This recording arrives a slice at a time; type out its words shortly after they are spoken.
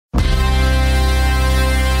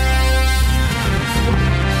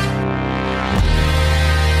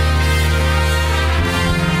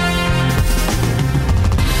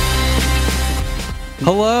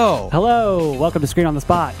welcome to Screen on the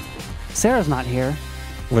Spot. Sarah's not here.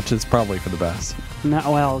 Which is probably for the best. No,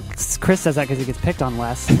 well, Chris says that because he gets picked on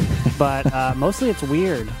less. But mostly it's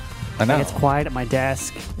weird. I know. Like it's quiet at my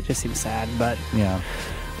desk. It just seems sad, but Yeah.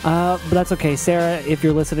 but that's okay. Sarah, if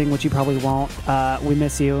you're listening, which you probably won't, we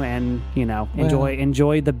miss you, and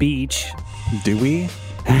enjoy the beach. Do we?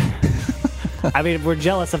 I mean, we're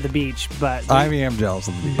jealous of the beach, but I am jealous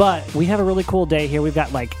of the beach. But we have a really cool day here. We've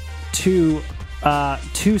got like two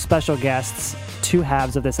special guests, two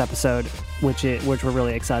halves of this episode, which we're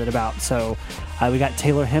really excited about. So we got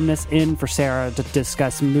Taylor Hemness in for Sarah to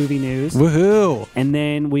discuss movie news. Woohoo! And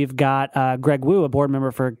then we've got Greg Wu, a board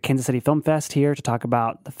member for Kansas City Film Fest, here to talk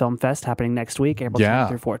about the Film Fest happening next week, April 10th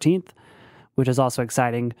through 14th, which is also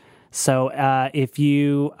exciting. So if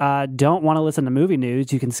you don't want to listen to movie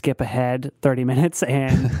news, you can skip ahead 30 minutes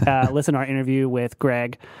and listen to our interview with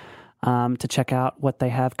Greg to check out what they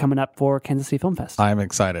have coming up for Kansas City Film Fest. I'm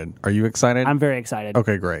excited. Are you excited? I'm very excited.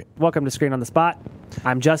 Okay, great. Welcome to Screen on the Spot.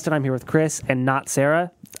 I'm Justin. I'm here with Chris and not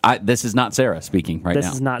Sarah. This is not Sarah speaking right now.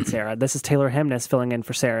 This is not Sarah. This is Taylor Hemness filling in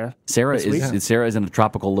for Sarah. Sarah is in a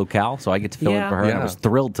tropical locale, so I get to fill in for her. Yeah. And I was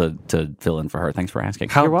thrilled to fill in for her. Thanks for asking.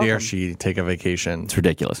 How You're dare welcome. she take a vacation? It's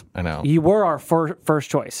ridiculous. I know. You were our first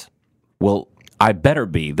choice. Well, I better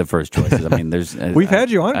be the first choice. I mean, there's We've had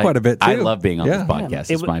you on quite a bit, I too. love being on Yeah. this podcast.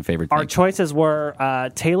 It's my favorite Our thing. choices were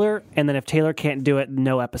Taylor, and then if Taylor can't do it,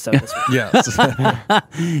 no episode this week. Yes.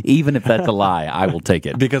 Even if that's a lie, I will take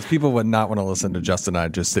it. Because people would not want to listen to Justin and I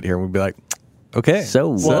just sit here and we'd be like, okay.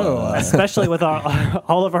 So, Especially with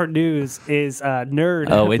all of our news is nerd.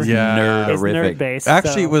 oh, it's Yeah. is nerd-orific. nerd based.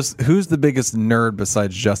 Actually, it was who's the biggest nerd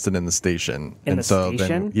besides Justin in the station? In the station?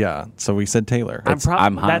 Then, yeah. So we said Taylor. I'm high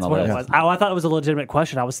on that's the what it list. was. I thought it was a legitimate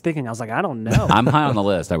question. I was like, I don't know. I'm high on the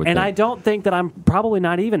list, I would And think. I don't think that I'm probably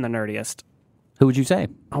not even the nerdiest. Who would you say?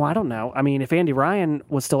 Oh, I don't know. I mean, if Andy Ryan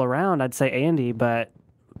was still around, I'd say Andy, but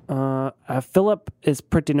Philip is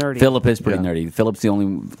pretty nerdy. Philip is pretty nerdy. Philip's the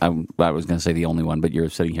only, I was going to say the only one, but you're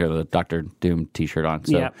sitting here with a Dr. Doom t-shirt on.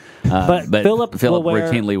 So, Yeah. But Philip will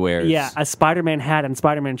wear, routinely wears. a Spider-Man hat and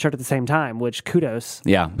Spider-Man shirt at the same time, which kudos.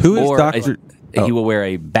 Yeah. Who is Or Dr. He will wear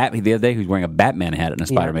a the other day he was wearing a Batman hat and a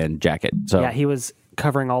Spider-Man jacket. So Yeah, he was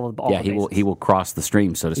covering all he bases. will cross the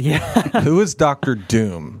stream, so to speak. Yeah. Who is Dr.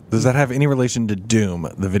 Doom? Does that have any relation to Doom,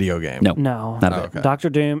 the video game? No. No. Not a bit. Okay. Doctor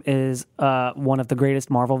Doom is one of the greatest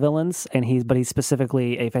Marvel villains, and he's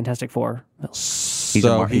specifically a Fantastic Four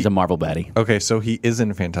villain. He's a Marvel baddie. Okay, so he is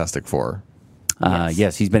in Fantastic Four.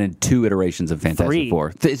 Yes, he's been in 2 iterations of Fantastic Three.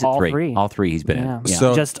 Four. Is it All 3? three. All 3 he's been Yeah. in. Yeah.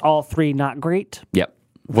 So- Just all 3 not great? Yep.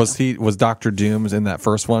 Was Dr. Doom's in that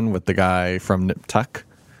first one with the guy from Nip Tuck?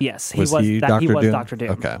 Yes, he Was was. he He Dr. was Doom? Dr. Doom.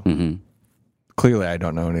 Okay. Clearly, I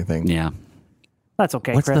don't know anything. Yeah. That's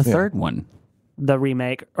okay, What's Chris. the third one? The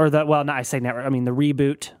remake, or the I say never. I mean the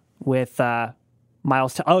reboot with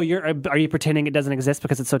Miles. Are you pretending it doesn't exist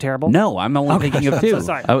because it's so terrible? No, I'm only thinking of 2. So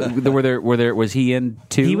sorry. Was he in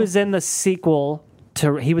 2? He was in the sequel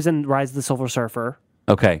to. He was in Rise of the Silver Surfer,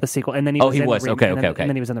 Okay. the sequel, and then he Oh, was. he in was. The Okay, and then, okay. And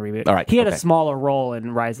then he was in the reboot. All right, He had a okay. smaller role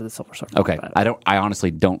in Rise of the Silver Surfer. Okay. but- I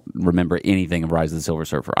honestly don't remember anything of Rise of the Silver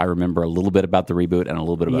Surfer. I remember a little bit about the reboot and a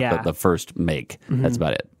little bit about Yeah. the first make. That's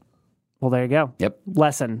about it. Well, there you go. Yep.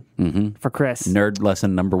 Lesson for Chris. Nerd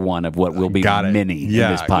lesson number 1 of what will be Got it. many Yeah.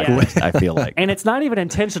 in this podcast, I feel like. And it's not even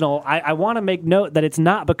intentional. I want to make note that it's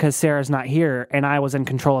not because Sarah's not here and I was in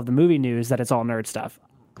control of the movie news that it's all nerd stuff.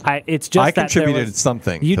 It's just I that there contributed was-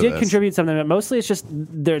 something. You to did this. contribute something, but mostly it's just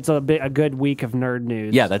there's a good week of nerd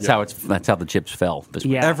news. Yeah, that's how the chips fell this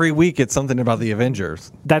week. Yeah. Every week, it's something about the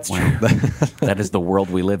Avengers. That's true. That is the world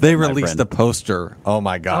we live They in. my released friend. a poster. Oh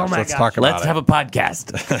my gosh! my Let's gosh. talk about Let's it. have a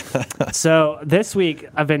podcast. So this week,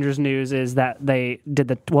 Avengers news is that they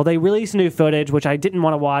they released new footage, which I didn't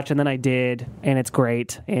want to watch, and then I did, and it's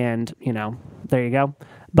great, and there you go.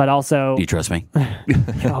 But also, Do you trust me?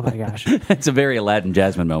 oh my gosh, It's a very Aladdin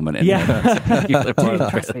Jasmine moment. Yeah. Do you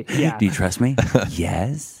trust me? Yeah. Do you trust me?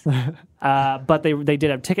 Yes. But they did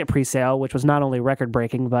a ticket pre-sale, which was not only record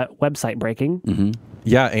breaking but website breaking.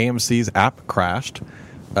 Yeah, AMC's app crashed.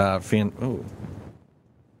 That thing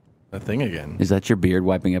again. Is that your beard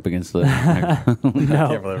wiping up against the... I can't believe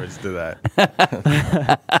I just did that.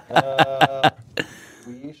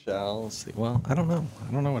 We shall see. Well, I don't know.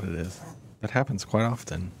 I don't know what it is. That happens quite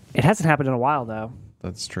often. It hasn't happened in a while though.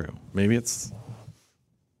 That's true. Maybe it's.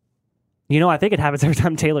 I think it happens every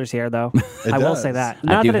time Taylor's here, though. I will does. say that.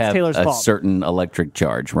 I Not do that it's have Taylor's a fault. certain electric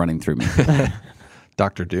charge running through me.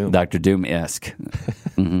 Dr. Doom. Dr. Doom-esque.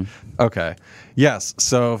 Okay. Yes.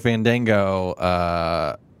 So Fandango.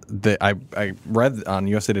 I read on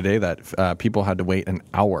USA Today that people had to wait an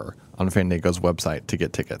hour on Fandango's website to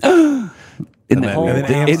get tickets. Isn't, And that then weird?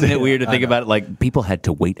 AMC Isn't it weird to think about it? Like, people had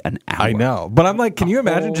to wait an hour. I know, but I'm like, can you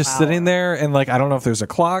imagine whole just hour. sitting there and like, I don't know if there's a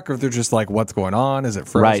clock or if they're just like, what's going on? Is it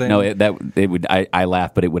frozen? Right? No, it would. I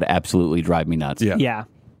laugh, but it would absolutely drive me nuts. Yeah. Yeah.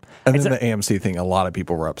 And then the AMC thing, a lot of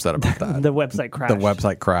people were upset about that. The website crashed. The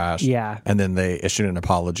website crashed. Yeah. And then they issued an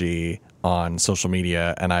apology on social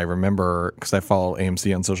media. And I remember, because I follow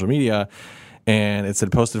AMC on social media, and it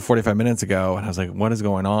said posted 45 minutes ago. And I was like, what is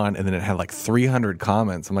going on? And then it had like 300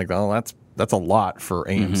 comments. I'm like, oh, that's a lot for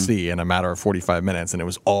AMC in a matter of 45 minutes. And it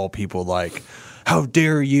was all people like, how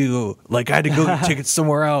dare you? Like, I had to go get tickets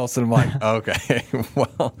somewhere else. And I'm like, okay,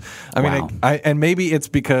 well, I mean, Wow. and maybe it's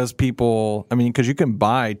because people, I mean, because you can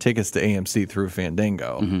buy tickets to AMC through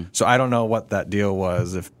Fandango. So I don't know what that deal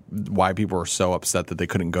was, why people were so upset that they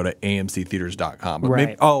couldn't go to amctheaters.com. But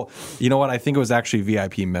Right. you know what? I think it was actually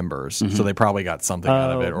VIP members. So they probably got something out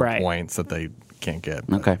of it or right. points that they can't get.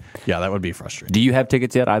 But Okay. Yeah, that would be frustrating. Do you have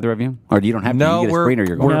tickets yet, either of you, or do you don't have? No, you get a screener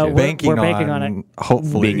you're going we're No, to? banking, we're banking on on it.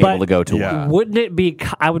 hopefully Being able to go to Yeah. one. Wouldn't it be?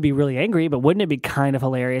 I would be really angry, but wouldn't it be kind of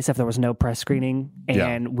hilarious if there was no press screening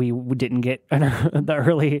and we didn't get the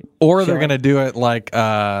early? Or they're showing? going to do it like,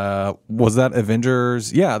 was that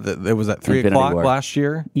Avengers? Yeah, it was at 3 Infinity o'clock War. last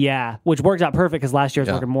year. Yeah, which worked out perfect because last year I was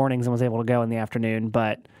Yeah. working mornings and was able to go in the afternoon.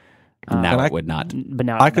 But Now And it would not.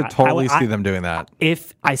 now I it's could not. totally I- see them doing that.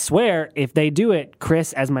 If I swear, if they do it,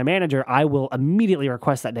 Chris, as my manager, I will immediately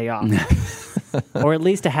request that day off, or at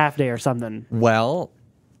least a half day or something. Well,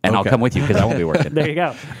 And I'll okay. come with you because I won't be working. There you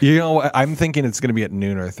go. You know what? I'm thinking it's going to be at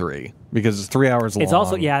noon or 3 because it's 3 hours long. It's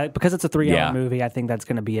also because it's a 3-hour Yeah. movie. I think that's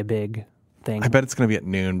going to be a big thing. I bet it's going to be at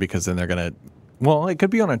noon because then they're going to. Well, it could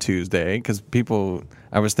be on a Tuesday because people.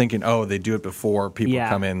 I was thinking, oh, they do it before people Yeah.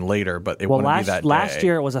 come in later, but it Well, wouldn't be that last day.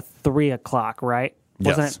 year it was a 3 o'clock, right?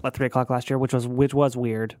 Wasn't Yes. it at 3 o'clock last year, which was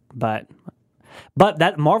weird, but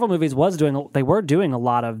that Marvel movies they were doing a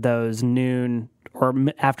lot of those noon or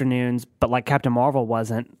afternoons, but like Captain Marvel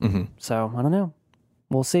wasn't. Mm-hmm. So I don't know.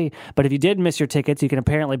 We'll see. But if you did miss your tickets, you can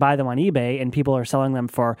apparently buy them on eBay, and people are selling them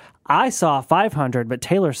for. I saw $500, but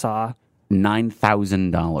Taylor saw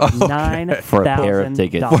 $9,000 $9,000 for a pair of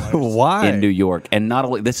tickets. Why? in New York. And not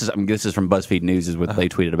only this is from BuzzFeed News is what they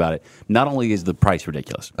tweeted about it. Not only is the price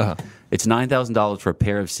ridiculous, it's $9,000 for a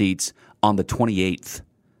pair of seats on the 28th,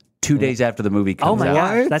 2 days after the movie comes Oh my out.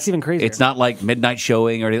 gosh, that's even crazier. It's not like midnight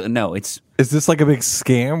showing or no. It's Is this like a big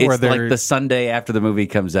scam where they're like the Sunday after the movie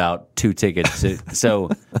comes out, 2 tickets. So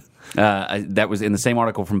that was in the same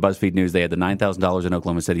article from BuzzFeed News. They had the $9,000 in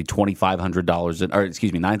Oklahoma City, $2,500, or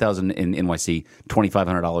excuse me, $9,000 in NYC,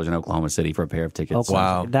 $2,500 in Oklahoma City for a pair of tickets.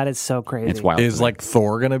 Wow. That is so crazy. It's wild. is like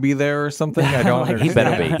Thor going to be there or something? I don't Like, He understand.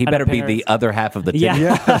 better be. He better be Appearance. the other half of the Yeah.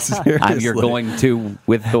 ticket. Yeah, seriously. You're going to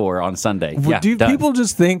with Thor on Sunday. Yeah, Do done. people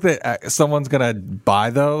just think that someone's going to buy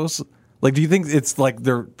those? Like, do you think it's like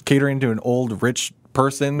they're catering to an old rich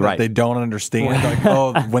person that Right. they don't understand? Like,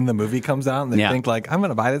 oh, when the movie comes out, and they Yeah. think like, I'm going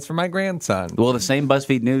to buy this for my grandson. Well, the same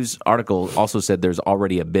BuzzFeed News article also said there's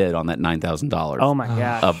already a bid on that $9,000. Oh my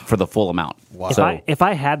gosh. For the full amount. Wow. So If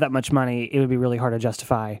I had that much money, it would be really hard to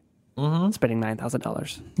justify Mm-hmm. spending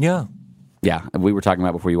 $9,000. Yeah. yeah, we were talking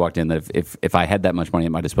about before you walked in that if I had that much money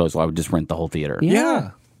at my disposal, I would just rent the whole theater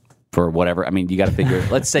Yeah. for whatever. I mean, you got to figure.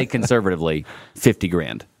 Let's say conservatively,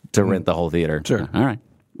 $50,000 to rent the whole theater. Sure. All right.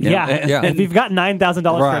 Yeah. Yeah. If you've got $9,000 for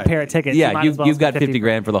a Right. pair of tickets, you Yeah, might as well you've got spend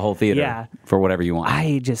 $50,000 for the whole theater. Yeah. For whatever you want.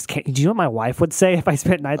 I just can't. Do you know what my wife would say if I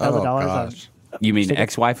spent $9,000? Oh, gosh. You mean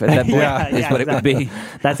ex-wife at that point? Yeah. Is what it would be.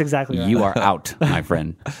 That's exactly right. You are out, my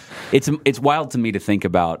friend. It's wild to me to think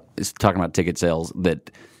about, talking about ticket sales, that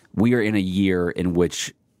we are in a year in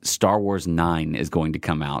which Star Wars 9 is going to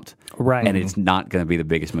come out. Right. And it's not going to be the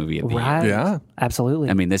biggest movie of the year. Right. Yeah. Absolutely.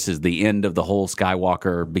 I mean, this is the end of the whole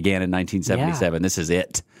Skywalker, began in 1977. This is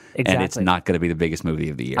it. And it's Exactly. not going to be the biggest movie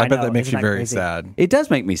of the year. I bet know, that makes isn't you that very crazy? sad. It does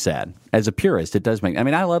make me sad. As a purist, it does make. I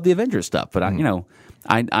mean, I love the Avengers stuff, but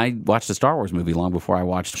I watched the Star Wars movie long before I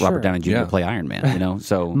watched Robert Downey Jr. Yeah. play Iron Man.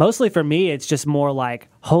 So Mostly for me, it's just more like,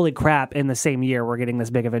 holy crap, in the same year, we're getting this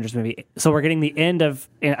big Avengers movie. So we're getting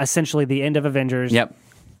essentially the end of Avengers. yep,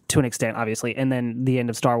 To an extent, obviously, and then the end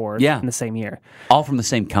of Star Wars Yeah. in the same year. all from the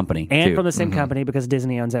same company And too. from the same company because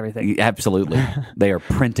Disney owns everything. Absolutely, they are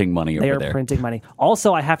printing money They over are there. printing money.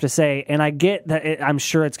 Also, I have to say, and I get that I'm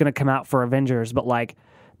sure it's going to come out for Avengers, but like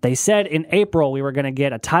they said in April, we were going to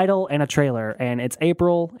get a title and a trailer, and it's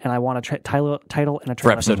April, and I want a title and a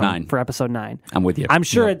trailer episode 9. For episode 9, I'm with you. I'm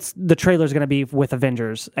sure the trailer's going to be with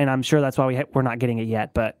Avengers, and I'm sure that's why we're not getting it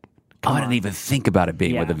yet. But I didn't even think about it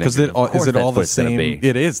being Yeah. with Because Avengers. Of course is it that's all what the it's gonna same? be.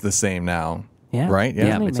 It is the same now. Yeah. Right? Yeah,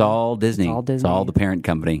 Disney, it's man. all Disney. It's all Disney. It's all the parent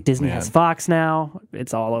company. Disney has Fox now.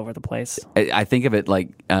 It's all over the place. I think of it like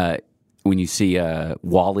when you see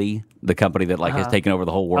Wall-E, the company that has taken over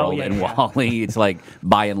the whole world, Wall-E, it's like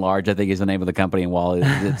By and Large, I think is the name of the company, and Wall-E,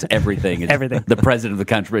 it's everything. It's everything. The president of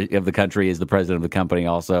the country is the president of the company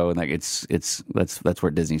also, and like that's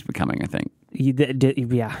where Disney's becoming, I think.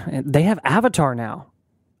 Yeah, they have Avatar now.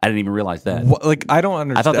 I didn't even realize that. Like, I don't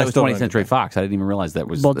understand. I thought that was 20th Century Fox. I didn't even realize that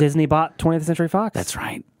was. Well, Disney bought 20th Century Fox. That's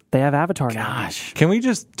right. They have Avatar now. Gosh. Can we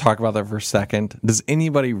just talk about that for a second? Does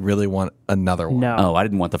anybody really want another one? No. Oh, I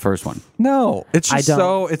didn't want the first one. No. It's just I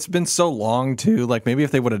don't. it's been so long too. Like, maybe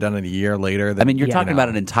if they would have done it a year later. I mean, you're talking about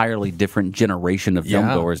an entirely different generation of film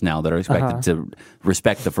goers now that are expected to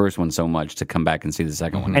respect the first one so much to come back and see the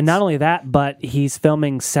second one. And not only that, but he's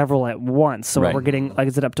filming several at once. So Right. we're getting, like,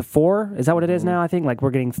 is it up to 4? Is that what it is now, I think? Like,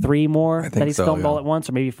 we're getting 3 more that he's filmed all at once,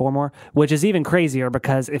 or maybe 4 more, which is even crazier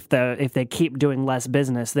because if they keep doing less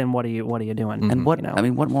business, then what are you doing? And what I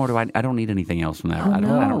mean, what more do I don't need anything else from that. I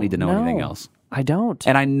don't need to know anything else. I don't.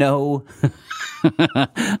 And I know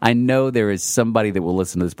I know there is somebody that will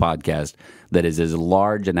listen to this podcast that is as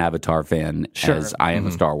large an Avatar fan as I am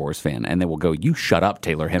a Star Wars fan, and they will go, "You shut up,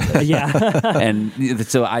 Taylor Hempel." Yeah. And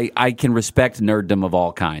so I can respect nerddom of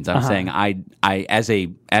all kinds. I'm saying I as a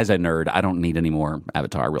nerd, I don't need any more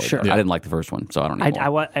Avatar. I really don't. I didn't like the first one, so I don't need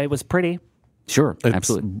more. It was pretty. Sure, It's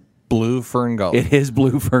absolutely. Blue Fern Gully. It is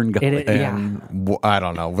Blue Fern Gully. And I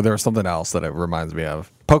don't know. There was something else that it reminds me of.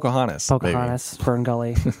 Pocahontas. Fern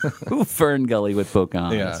Gully. Fern Gully with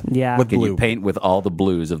Pocahontas. Yeah. With Can blue. you paint with all the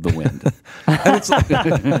blues of the wind?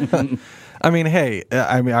 I mean, hey,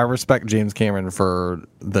 I respect James Cameron for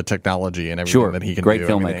the technology and everything that he can Great do.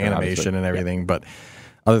 filmmaker, the animation and everything, but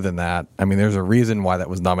other than that, I mean, there's a reason why that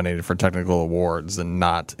was nominated for technical awards and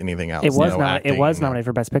not anything else. It was nominated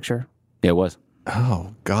for Best Picture. Yeah, it was.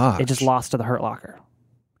 Oh gosh, It just lost to The Hurt Locker,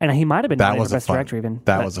 and he might have been nominated for Best Director even.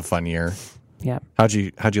 That was a fun year. Yeah. How'd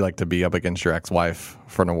you like to be up against your ex-wife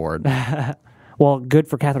for an award? Well, good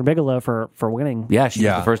for Catherine Bigelow for winning. Yeah, she's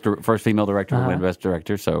the first female director to win Best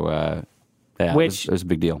Director. So, it was a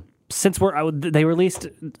big deal. Since they released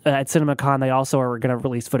at CinemaCon, they also are going to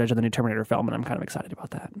release footage of the new Terminator film, and I'm kind of excited about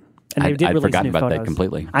that. And they did I'd release forgotten new about photos. that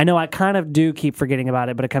completely. I know. I kind of do keep forgetting about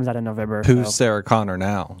it, but it comes out in November. Who's Sarah Connor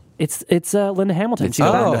now? It's Linda Hamilton. She's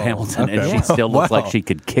Linda Hamilton, and she still looks like she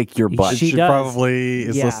could kick your butt. She does. Probably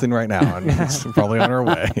is listening right now, and is probably on her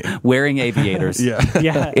way. Wearing aviators,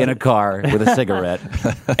 in a car with a cigarette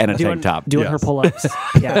and a tank top, doing her pull-ups.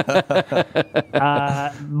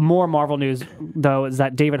 More Marvel news though is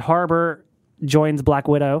that David Harbour joins Black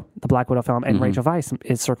Widow, the Black Widow film, and Rachel Weisz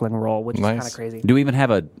is circling a role, which is kind of crazy. Do we even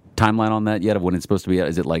have a timeline on that yet of when it's supposed to be?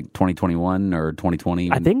 Is it like 2021 or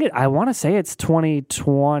 2020? I want to say it's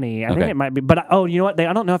 2020. I think it might be. But you know what?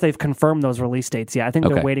 I don't know if they've confirmed those release dates yet. I think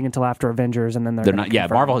they're waiting until after Avengers, and then they're not. Yeah,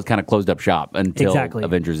 Marvel has kind of closed up shop until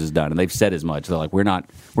Avengers is done, and they've said as much. They're like,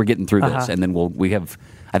 we're getting through this, and then we have.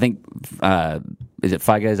 I think is it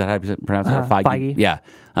Feige? Is that how you pronounce it? Feige. Yeah.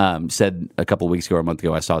 Said a couple of weeks ago or a month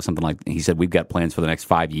ago, I saw something like he said we've got plans for the next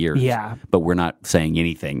 5 years. Yeah. But we're not saying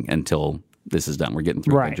anything until this is done. We're getting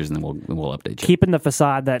through Avengers, and then we'll update you. Keeping the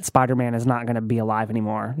facade that Spider-Man is not going to be alive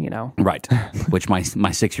anymore. You know. Right. Which my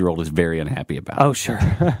 6-year-old is very unhappy about. Oh sure.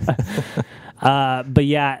 But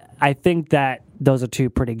yeah, I think that those are two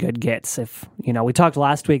pretty good gets. If we talked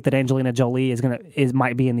last week that Angelina Jolie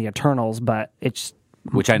might be in the Eternals, but it's.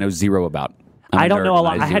 Which I know zero about. I don't know a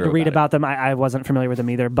lot. I had to read about them. I wasn't familiar with them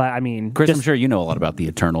either. But I mean, Chris, I'm sure you know a lot about the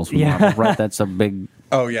Eternals from Marvel, right? That's a big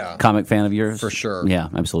comic fan of yours, for sure. Yeah,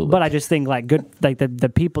 absolutely. But I just think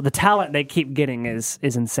the people, the talent they keep getting is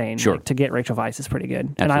insane. Sure. Like, to get Rachel Weisz is pretty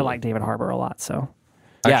good, and I like David Harbour a lot. So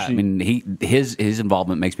yeah, I mean, his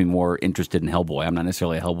involvement makes me more interested in Hellboy. I'm not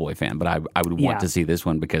necessarily a Hellboy fan, but I would want to see this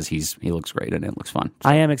one because he looks great and it looks fun. So.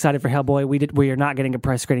 I am excited for Hellboy. We are not getting a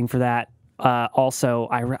press screening for that. Also,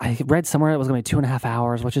 I read somewhere it was going to be 2.5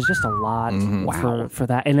 hours, which is just a lot for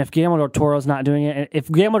that. And if Guillermo del Toro's not doing it,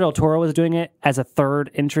 if Guillermo del Toro was doing it as a third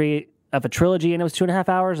entry of a trilogy and it was 2.5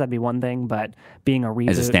 hours, that'd be one thing. But being a reboot,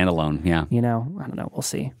 as a standalone, I don't know. We'll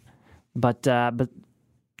see. But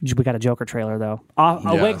we got a Joker trailer though.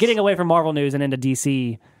 Getting away from Marvel news and into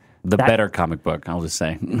DC. Better comic book, I'll just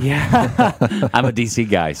say. Yeah. I'm a DC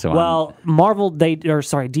guy, so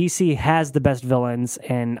DC has the best villains,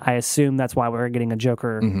 and I assume that's why we're getting a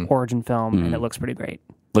Joker origin film, and it looks pretty great.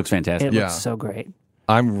 Looks fantastic. It looks so great.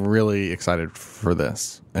 I'm really excited for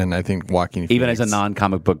this, and I think Joaquin Phoenix, even as a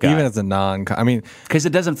non-comic book guy, because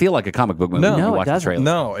it doesn't feel like a comic book movie. No, when you it watch doesn't. The trailer.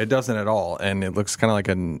 No, it doesn't at all, and it looks kind of like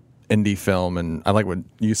an indie film. And I like what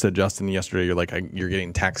you said, Justin, yesterday. You're like you're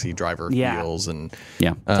getting Taxi Driver feels, and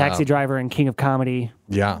Taxi Driver and King of Comedy,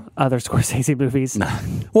 other Scorsese movies.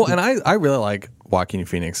 Well, and I really like Joaquin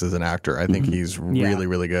Phoenix as an actor. I think he's really,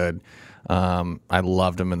 really good. I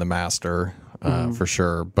loved him in The Master for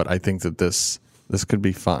sure, but I think that this could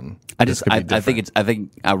be fun. I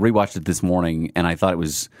think I rewatched it this morning, and I thought it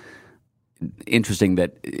was interesting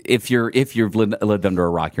that if you've lived under a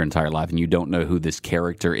rock your entire life and you don't know who this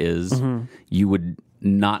character is, you would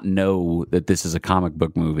not know that this is a comic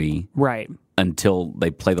book movie, right? Until they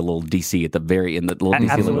play the little DC at the very end. The little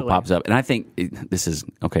DC logo pops up, and I think this is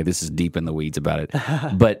deep in the weeds about it,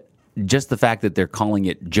 but just the fact that they're calling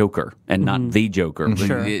it Joker and not the Joker,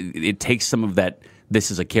 Sure. it takes some of that. This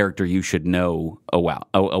is a character you should know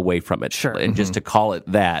away from it, sure. And just to call it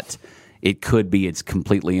that. It could be its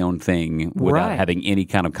completely own thing without having any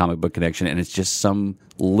kind of comic book connection, and it's just some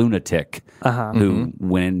lunatic who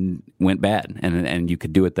went bad, and you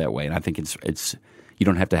could do it that way. And I think it's you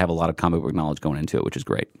don't have to have a lot of comic book knowledge going into it, which is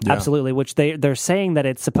great. Yeah. Absolutely. Which they're saying that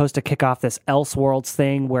it's supposed to kick off this Elseworlds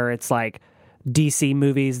thing where it's like DC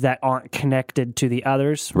movies that aren't connected to the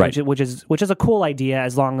others, right? Which is a cool idea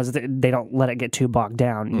as long as they don't let it get too bogged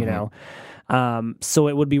down, you know. So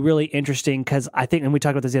it would be really interesting because I think, and we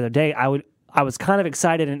talked about this the other day, I was kind of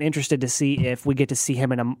excited and interested to see if we get to see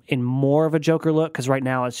him in more of a Joker look, because right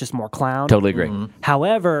now it's just more clown. Totally agree.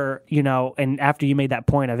 However, you know, and after you made that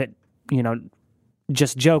point of it, you know,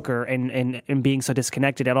 just Joker and being so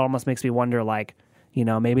disconnected, it almost makes me wonder, like, you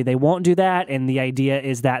know, maybe they won't do that, and the idea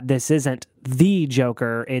is that this isn't the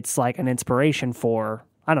Joker, it's like an inspiration for,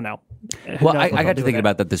 I don't know. Well, I got to thinking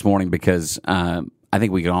about that this morning because I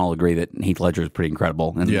think we can all agree that Heath Ledger is pretty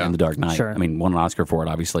incredible in The Dark Knight. Sure. I mean, won an Oscar for it,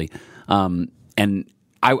 obviously. And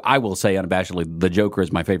I will say unabashedly, the Joker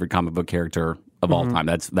is my favorite comic book character of all time.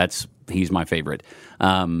 He's my favorite,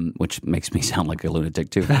 which makes me sound like a lunatic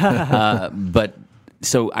too. But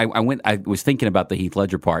so I was thinking about the Heath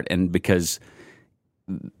Ledger part, and because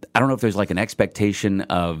I don't know if there's like an expectation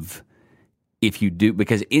of. If you do,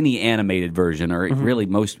 because any animated version, or really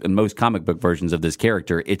most comic book versions of this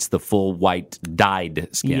character, it's the full white dyed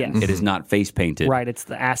skin. Yes. It is not face painted. Right, it's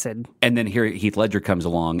the acid. And then here Heath Ledger comes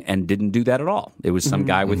along and didn't do that at all. It was some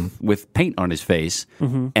guy with paint on his face,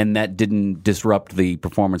 and that didn't disrupt the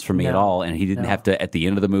performance for me at all. And he didn't have to, at the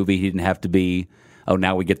end of the movie, he didn't have to be, oh,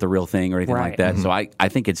 now we get the real thing or anything like that. So I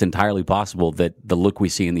think it's entirely possible that the look we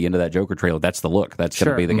see in the end of that Joker trailer, that's the look. That's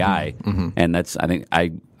going to be the guy. And that's, I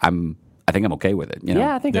think I'm okay with it. You know?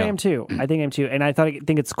 Yeah, I think I am too. And I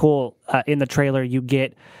think it's cool. In the trailer, you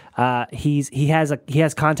get he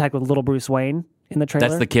has contact with little Bruce Wayne in the trailer.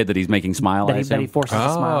 That's the kid that he's making smile. That he forces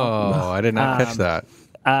to smile. Oh, I did not catch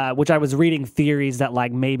that. Which I was reading theories that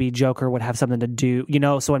like maybe Joker would have something to do. You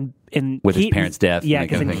know, so in with his parents' death. Yeah,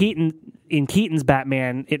 because in Keaton's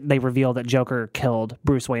Batman, they reveal that Joker killed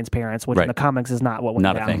Bruce Wayne's parents, which in the comics is not what went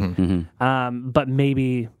down. Not a thing. But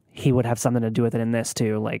maybe he would have something to do with it in this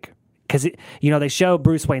too, like. Because, you know, they show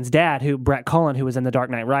Bruce Wayne's dad, who Brett Cullen, who was in The Dark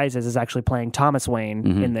Knight Rises, is actually playing Thomas Wayne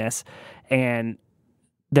in this. And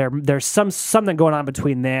there's something going on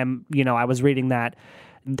between them. You know, I was reading that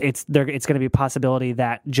it's going to be a possibility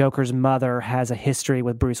that Joker's mother has a history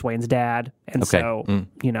with Bruce Wayne's dad. And so,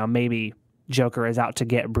 you know, maybe Joker is out to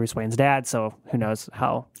get Bruce Wayne's dad. So who knows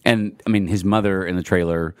how. And, I mean, his mother in the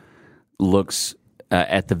trailer looks...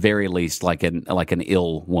 at the very least, like an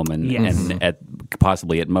ill woman, and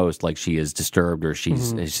possibly at most, like she is disturbed or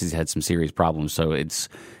she's had some serious problems. So it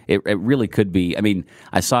really could be. I mean,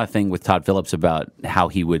 I saw a thing with Todd Phillips about how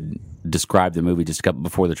he would describe the movie just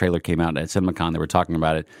before the trailer came out at CinemaCon. They were talking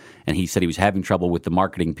about it, and he said he was having trouble with the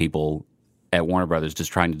marketing people at Warner Brothers,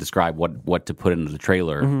 just trying to describe what to put into the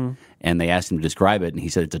trailer, and they asked him to describe it, and he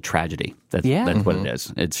said it's a tragedy. That's what it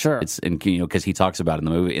is. It's and you know, because he talks about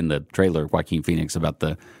in the trailer, Joaquin Phoenix, about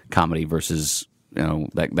the comedy versus you know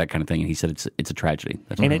that kind of thing, and he said it's a tragedy.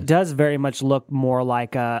 And it does very much look more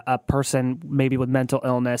like a person maybe with mental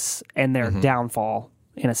illness and their downfall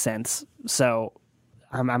in a sense. So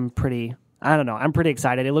I'm pretty. I don't know. I'm pretty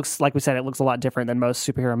excited. It looks, like we said, it looks a lot different than most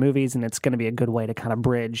superhero movies, and it's going to be a good way to kind of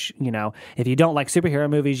bridge, you know, if you don't like superhero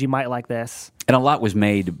movies, you might like this. And a lot was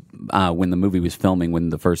made when the movie was filming, when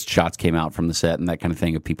the first shots came out from the set and that kind of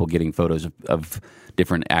thing, of people getting photos of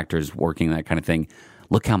different actors working, that kind of thing.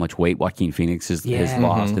 Look how much weight Joaquin Phoenix has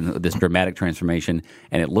lost in this dramatic transformation,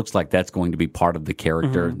 and it looks like that's going to be part of the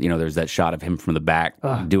character. You know, there's that shot of him from the back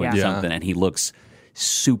doing something, and he looks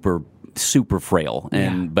super frail,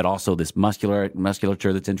 but also this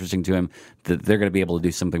musculature that's interesting to him. That they're going to be able to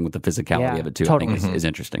do something with the physicality of it too. Totally. I think is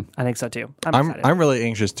interesting. I think so too. I'm really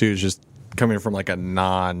anxious too. Just coming from like a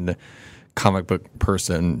non-comic book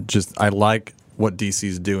person, just I like what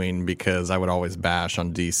DC's doing, because I would always bash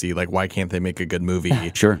on DC. Like, why can't they make a good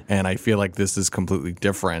movie? Sure. And I feel like this is completely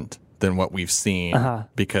different than what we've seen,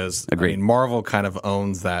 because I Agreed. mean, Marvel kind of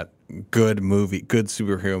owns that good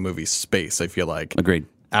superhero movie space. I feel like Agreed.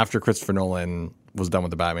 After Christopher Nolan was done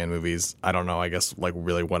with the Batman movies, I don't know. I guess like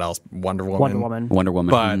really what else? Wonder Woman.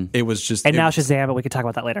 But it was just now Shazam. But we could talk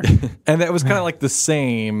about that later. And that was kind of like the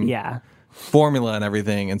same. Yeah. Formula and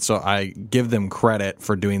everything, and so I give them credit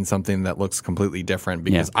for doing something that looks completely different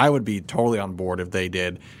because I would be totally on board if they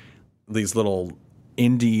did these little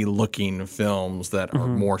indie looking films that are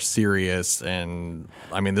more serious, and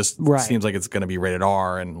I mean this seems like it's going to be rated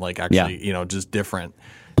R and like actually just different.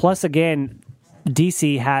 Plus again,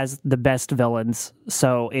 DC has the best villains,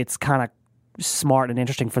 so it's kind of smart and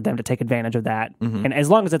interesting for them to take advantage of that. And as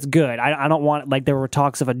long as it's good, I don't want, like there were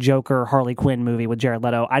talks of a Joker Harley Quinn movie with Jared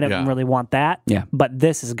Leto. I didn't really want that. But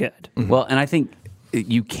this is good. Well, and I think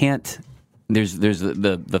you can't. There's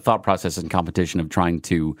the thought process and competition of trying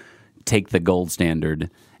to take the gold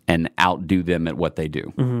standard and outdo them at what they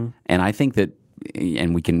do. And I think that,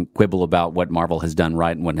 and we can quibble about what Marvel has done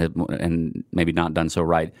right and maybe not done so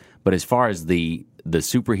right. But as far as the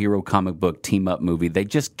superhero comic book team up movie, they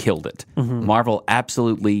just killed it. Marvel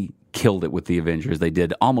absolutely killed it with the Avengers. They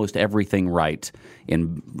did almost everything right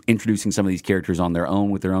in introducing some of these characters on their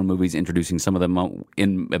own with their own movies, introducing some of them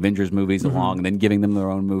in Avengers movies along, and then giving them their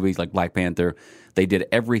own movies like Black Panther. They did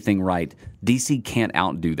everything right. DC can't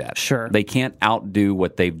outdo that. Sure. They can't outdo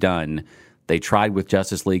what they've done. They tried with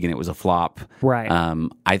Justice League and it was a flop. Right.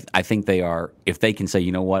 I think they are, if they can say,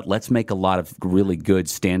 you know what, let's make a lot of really good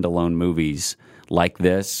standalone movies like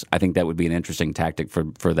this, I think that would be an interesting tactic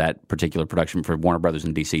for that particular production for Warner Brothers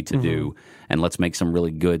and DC to do. And let's make some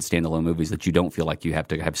really good standalone movies that you don't feel like you have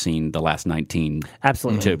to have seen the last 19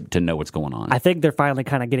 to know what's going on. I think they're finally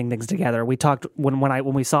kind of getting things together. We talked when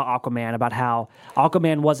we saw Aquaman about how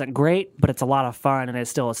Aquaman wasn't great, but it's a lot of fun and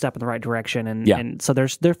it's still a step in the right direction. And so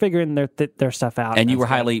they're figuring their stuff out. And you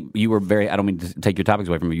were very, I don't mean to take your topics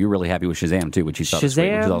away from you, you were really happy with Shazam too, which you thought was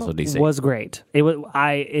great, which is also DC. Was great.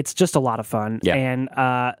 It's just a lot of fun. Yeah.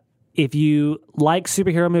 And if you like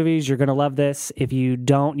superhero movies, you're going to love this. If you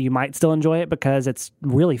don't, you might still enjoy it because it's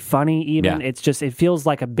really funny. Even it feels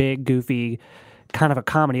like a big, goofy kind of a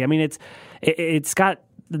comedy. I mean, it's got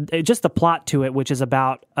just the plot to it, which is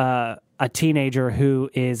about a teenager who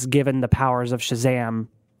is given the powers of Shazam.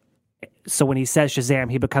 So when he says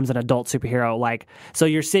Shazam, he becomes an adult superhero. So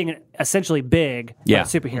you're seeing essentially Big, but a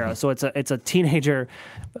superhero. So it's a teenager,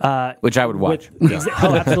 which I would watch.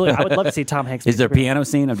 Absolutely, I would love to see Tom Hanks. Is there a piano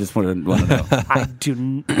scene? I just want to know. I do.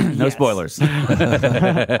 No spoilers.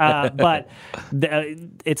 But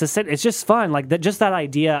it's just fun. Just that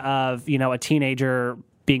idea of a teenager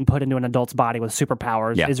being put into an adult's body with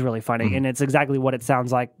superpowers is really funny, and it's exactly what it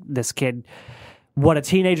sounds like. This kid. What a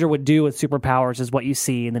teenager would do with superpowers is what you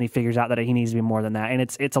see, and then he figures out that he needs to be more than that. And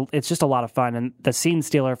it's just a lot of fun. And the scene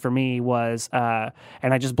stealer for me was, and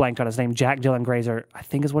I just blanked on his name, Jack Dylan Grazer, I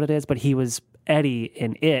think is what it is, but he was Eddie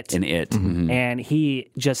in It. And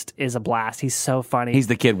he just is a blast. He's so funny. He's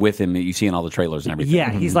the kid with him that you see in all the trailers and everything.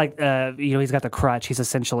 Yeah, he's like, he's got the crutch. He's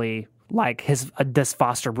essentially like this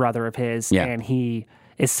foster brother of his, and he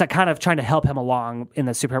is kind of trying to help him along in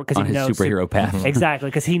the superhero because he knows superhero path. Exactly,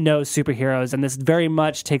 because he knows superheroes, and this very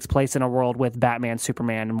much takes place in a world with Batman,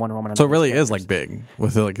 Superman, and Wonder Woman. So it really is like Big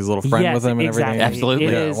with like his little friend with him and everything.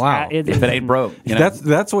 Absolutely, wow. If it ain't broke,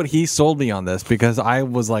 that's what he sold me on this because I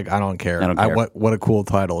was like, I don't care. What a cool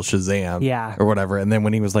title, Shazam, or whatever. And then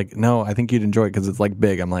when he was like, no, I think you'd enjoy it because it's like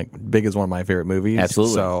Big. I'm like, Big is one of my favorite movies.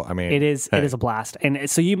 Absolutely. So I mean, it is a blast, and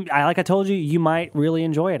so like I told you, you might really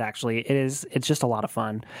enjoy it. Actually, it's just a lot of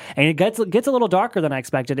fun, and it gets a little darker than I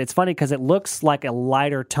expected. It's funny because it looks like a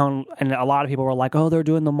lighter tone, and a lot of people were like, "Oh, they're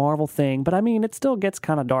doing the Marvel thing," but I mean, it still gets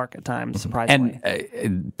kind of dark at times, surprisingly.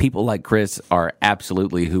 And people like Chris are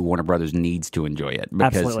absolutely who Warner Brothers needs to enjoy it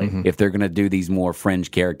because if they're going to do these more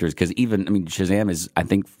fringe characters, because Shazam is, I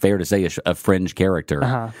think, fair to say a fringe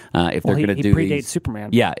character. If they're going to do predates Superman,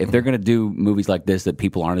 if they're going to do movies like this that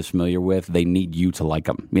people aren't as familiar with, they need you to like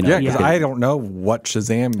them. Because I don't know what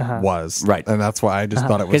Shazam was, right, and that's why I just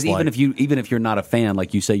thought it was like. Even if you're not a fan,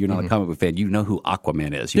 like you say, you're not a comic book fan, you know who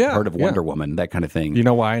Aquaman is. You've heard of Wonder Woman, that kind of thing. You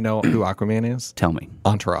know why I know who Aquaman is? Tell me.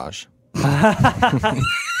 Entourage.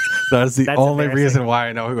 That's the only reason why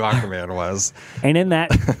I know who Aquaman was. And in that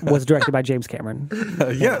was directed by James Cameron.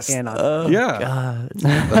 Yes. God.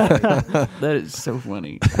 That is so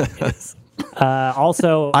funny.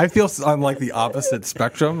 Also, I feel I'm like the opposite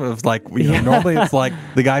spectrum of like normally it's like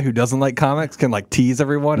the guy who doesn't like comics can like tease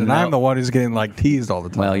everyone, and I'm the one who's getting like teased all the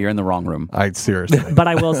time. Well, you're in the wrong room. I seriously. But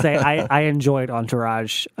I will say I enjoyed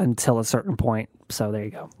Entourage until a certain point. So there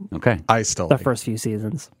you go. Okay, I still the first few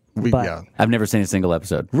seasons. I've never seen a single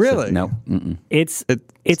episode. Really? So, no. It's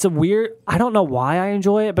a weird. I don't know why I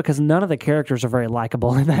enjoy it because none of the characters are very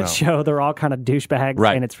likable in that show. They're all kind of douchebags,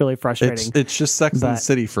 Right. and it's really frustrating. It's just Sex and the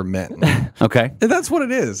City for men. Okay. And that's what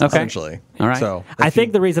it is, essentially. All right. So I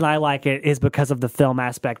think the reason I like it is because of the film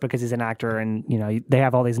aspect, because he's an actor, and they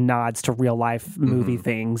have all these nods to real life movie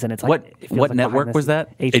things, and it's like it feels what like network was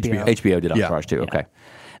that? HBO. HBO did Entourage too. Okay.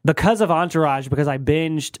 Because of Entourage, because I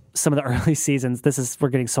binged some of the early seasons. We're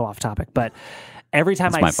getting so off topic, but every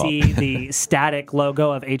time I see the static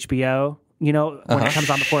logo of HBO, when it comes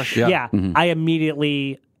on before, I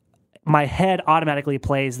immediately, my head automatically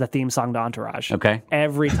plays the theme song to Entourage. Okay.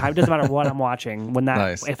 Every time, doesn't matter what I'm watching.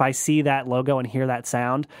 If I see that logo and hear that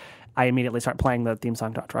sound, I immediately start playing the theme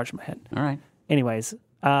song to Entourage in my head. All right. Anyways,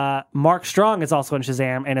 Mark Strong is also in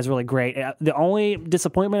Shazam and is really great. The only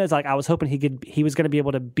disappointment is I was hoping he was going to be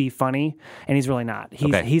able to be funny, and he's really not.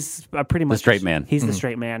 He's pretty much the straight man. He's the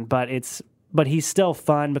straight man, but he's still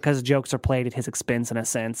fun because jokes are played at his expense in a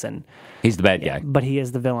sense, and he's the bad guy. But he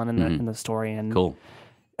is the villain in the story, and cool.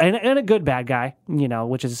 And a good bad guy,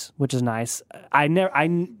 which is nice.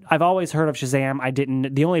 I've always heard of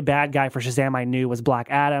Shazam. The only bad guy for Shazam I knew was Black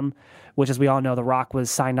Adam, which, as we all know, The Rock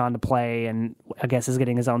was signed on to play, and I guess is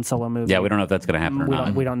getting his own solo movie. Yeah, we don't know if that's going to happen or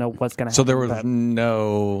not. We don't know what's going to happen. So there was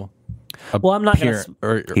no. Well, I'm not going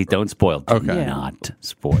to. He don't spoil. Okay. Do not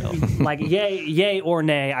spoil. Yay or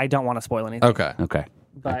nay, I don't want to spoil anything. Okay.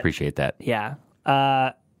 I appreciate that. Yeah.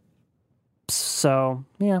 So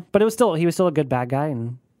yeah, but he was still a good bad guy,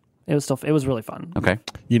 and it was really fun. Okay.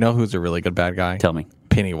 You know who's a really good bad guy? Tell me.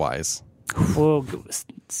 Pennywise. Whoa,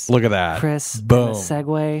 look at that, Chris. Boom.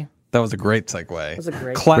 Segue. That was a great segue. It was a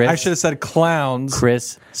great. I should have said clowns.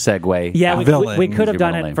 Chris segue. Yeah, we could have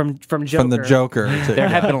done it from Joker. From the Joker. There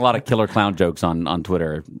have been a lot of killer clown jokes on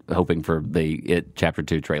Twitter, hoping for the It Chapter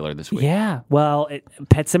 2 trailer this week. Yeah, well,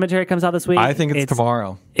 Pet Sematary comes out this week. I think it's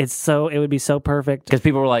tomorrow. It would be so perfect because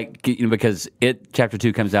people were like, because It Chapter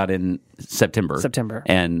 2 comes out in September,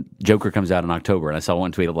 and Joker comes out in October, and I saw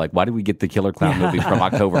one tweet of why did we get the killer clown movie from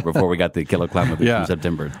October before we got the killer clown movie from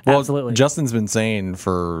September? Well, absolutely. Justin's been saying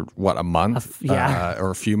for a month,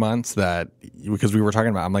 or a few months that because we were talking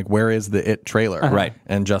about, I'm like, where is the It trailer? Right,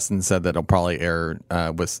 and Justin said that it'll probably air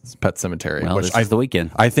with Pet Sematary, which this is the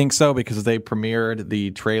weekend. I think so because they premiered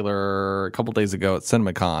the trailer a couple days ago at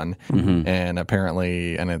CinemaCon, and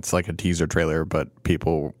apparently, and it's like a teaser trailer, but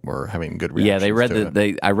people were having good reactions. Yeah, they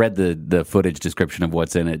read I read the footage description of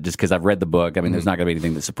what's in it just because I've read the book. I mean, there's not going to be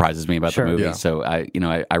anything that surprises me about the movie. Yeah. So I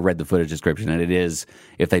read the footage description, and it is,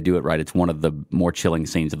 if they do it right, it's one of the more chilling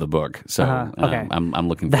scenes of the book. So I'm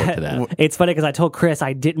looking forward to that. It's funny because I told Chris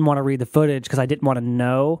I didn't want to read the footage because I didn't want to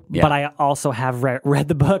know, but I also have read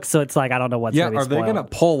the book, so it's like I don't know what's going to be spoiled. Are they going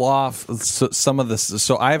to pull off some of this?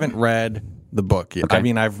 So I haven't read the book yet. Okay. I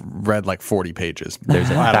mean, I've read 40 pages. There's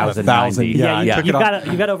 1,090.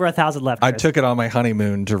 You've got over 1,000 left. Chris. I took it on my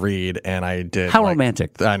honeymoon to read, and I did. How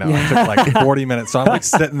romantic! I know. I took 40 minutes, so I'm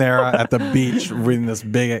sitting there at the beach reading this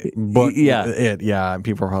big book. And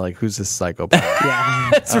people are like, "Who's this psychopath?" Yeah,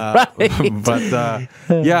 that's right. But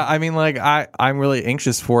I mean, I'm really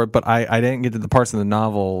anxious for it, but I didn't get to the parts of the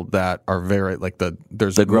novel that are very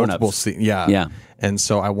there's the multiple scenes. Yeah. And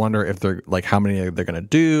so I wonder if they're how many they're going to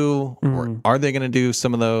do, or are they going to do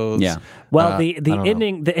some of those? Yeah. Well, the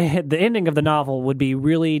ending the ending of the novel would be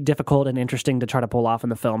really difficult and interesting to try to pull off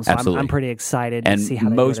in the film. So I'm pretty excited to see how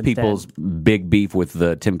they do it most people's big beef with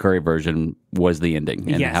the Tim Curry version was the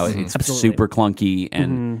ending and how it's super clunky,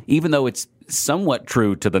 and even though it's somewhat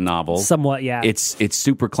true to the novel, it's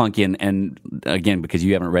super clunky, and again, because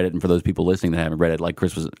you haven't read it, and for those people listening that haven't read it, like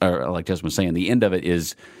Justin was saying, the end of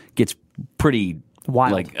it gets pretty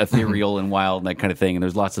wild, ethereal and wild and that kind of thing, and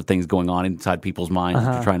there's lots of things going on inside people's minds.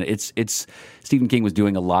 Trying to it's Stephen King was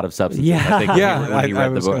doing a lot of substance. I think when he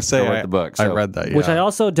read the book. I read that, which I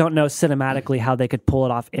also don't know cinematically how they could pull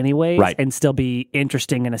it off anyways, and still be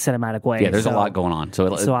interesting in a cinematic way. Yeah, there's a lot going on. So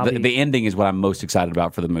the ending is what I'm most excited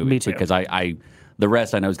about for the movie. Me too. Because I the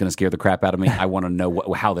rest I know is going to scare the crap out of me. I want to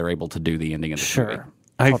know how they're able to do the ending of the movie.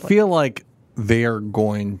 I feel like they are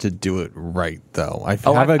going to do it right, though. I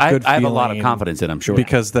have a good feeling. I have a lot of confidence in them, sure.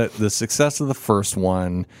 Because the success of the first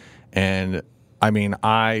one, and I mean,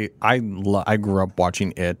 I grew up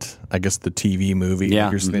watching it, I guess the TV movie,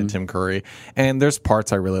 you're saying Tim Curry, and there's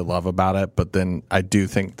parts I really love about it, but then I do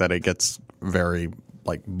think that it gets very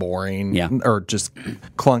boring, or just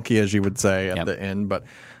clunky, as you would say, at the end, but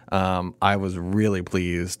I was really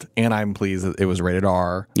pleased, and I'm pleased that it was rated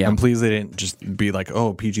R. Yeah. I'm pleased they didn't just be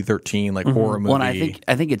PG-13 horror movie. Well,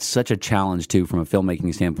 I think it's such a challenge too from a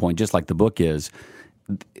filmmaking standpoint, just like the book is.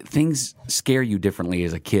 things scare you differently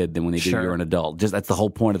as a kid than when they do you're an adult. Just that's the whole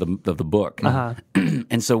point of the book.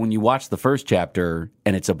 And so when you watch the first chapter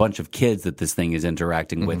and it's a bunch of kids that this thing is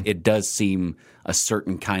interacting with, it does seem a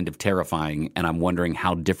certain kind of terrifying. And I'm wondering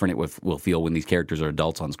how different it will feel when these characters are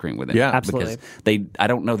adults on screen with it. Yeah, absolutely. Because I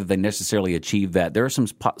don't know that they necessarily achieve that. There are some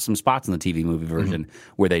spots in the TV movie version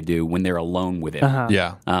where they do when they're alone with it.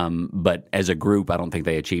 Yeah. But as a group, I don't think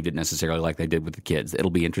they achieved it necessarily like they did with the kids. It'll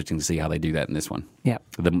be interesting to see how they do that in this one. Yeah.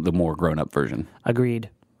 The more grown-up version. Agreed.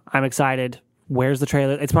 I'm excited. Where's the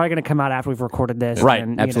trailer? It's probably going to come out after we've recorded this. Right,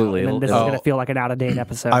 and, absolutely. And this is going to feel like an out-of-date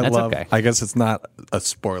episode. I guess it's not a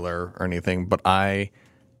spoiler or anything, but I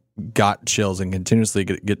got chills and continuously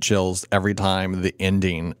get chills every time the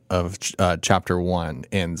ending of chapter 1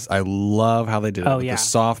 ends. I love how they did it with the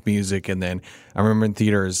soft music. And then I remember in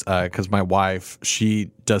theaters, because my wife,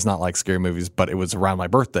 she does not like scary movies, but it was around my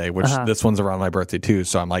birthday, which this one's around my birthday too.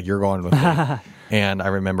 So I'm like, you're going with me. And I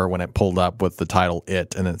remember when it pulled up with the title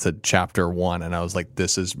It, and it said chapter 1, and I was like,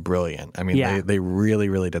 this is brilliant. I mean, they really,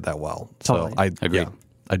 really did that well. Totally. So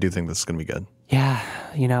I do think this is going to be good. Yeah,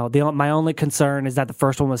 my only concern is that the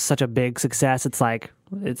first one was such a big success. It's like,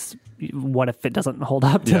 what if it doesn't hold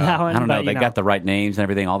up to that one? I don't know. They got the right names and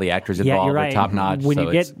everything. All the actors involved you're right. are top notch. When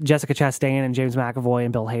you get Jessica Chastain and James McAvoy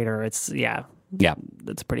and Bill Hader, it's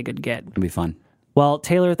a pretty good get. It'll be fun. Well,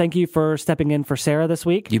 Taylor, thank you for stepping in for Sarah this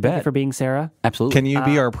week. You bet. Thank you for being Sarah. Absolutely. Can you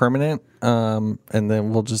be our permanent? And then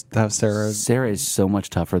we'll just have Sarah. Sarah is so much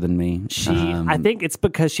tougher than me. I think it's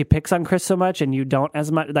because she picks on Chris so much and you don't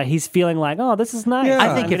as much, that he's feeling like, oh, this is nice.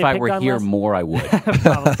 Yeah. I think if I were here more, I would.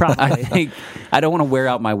 Probably. I don't want to wear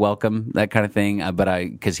out my welcome, that kind of thing, but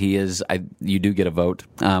because you do get a vote,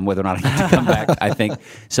 whether or not I get to come back, I think.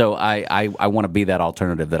 So I want to be that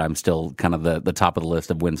alternative, that I'm still kind of the top of the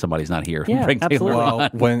list of when somebody's not here. Yeah, absolutely. Well,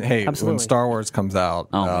 when Star Wars comes out,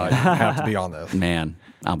 you have to be on this. Man,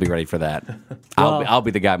 I'll be ready for that. I'll be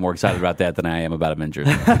the guy more excited about that than I am about Avengers.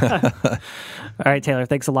 All right, Taylor,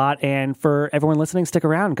 thanks a lot. And for everyone listening, stick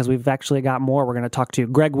around because we've actually got more. We're going to talk to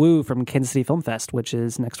Greg Wu from Kansas City Film Fest, which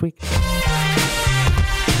is next week.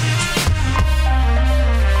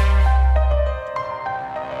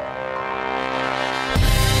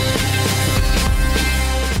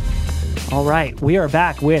 All right, we are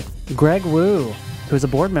back with Greg Wu, who's a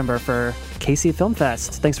board member for KC Film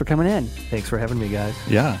Fest. Thanks for coming in. Thanks for having me, guys.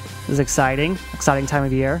 Yeah. This is exciting time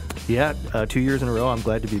of year. Yeah, 2 years in a row. I'm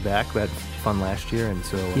glad to be back. We had fun last year, and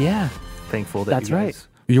so thankful that that's you guys... right.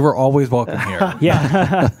 You were always welcome here.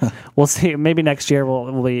 Yeah. We'll see. Maybe next year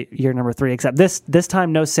will be year number 3. Except this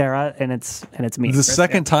time, no Sarah, and it's me. The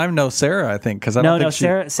second time, no Sarah, I think, because I don't think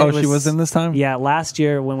Sarah. she was in this time. Yeah, last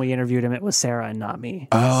year when we interviewed him, it was Sarah and not me.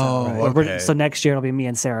 Okay. So next year it'll be me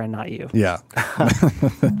and Sarah and not you. Yeah.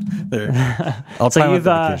 I'll time out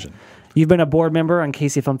the vacation. You've been a board member on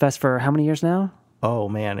KC Film Fest for how many years now? Oh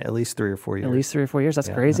man, at least 3 or 4 years. At least 3 or 4 years. That's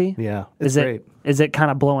crazy. Yeah, it's great. Is it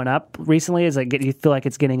kind of blowing up recently? You feel like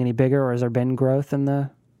it's getting any bigger, or has there been growth in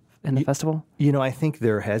the festival? I think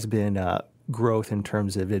there has been growth in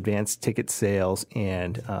terms of advanced ticket sales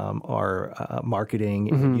and our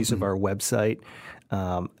marketing and use of our website.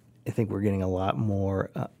 I think we're getting a lot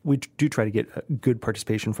more. We do try to get good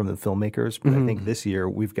participation from the filmmakers, but I think this year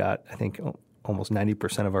we've got, almost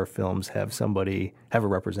 90% of our films have a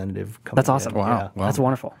representative coming in. That's awesome. Wow. That's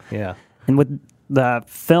wonderful. Yeah. And with the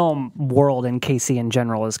film world in KC in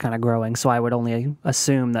general is kind of growing, so I would only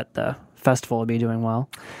assume that the festival would be doing well.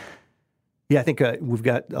 Yeah, I think we've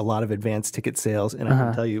got a lot of advanced ticket sales, and I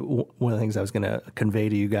can tell you one of the things I was going to convey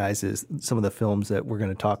to you guys is some of the films that we're going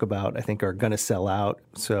to talk about, I think, are going to sell out.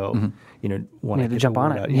 So, want to jump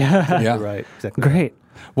on it. Yeah, exactly right. Exactly. Great.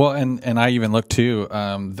 Well, and I even looked too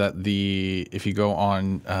that if you go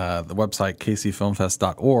on the website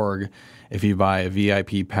kcfilmfest.org, if you buy a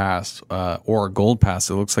VIP pass or a gold pass,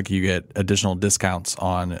 it looks like you get additional discounts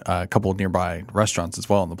on a couple of nearby restaurants as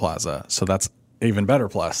well in the plaza. So that's even better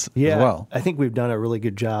plus as well. I think we've done a really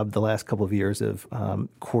good job the last couple of years of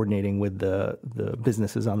coordinating with the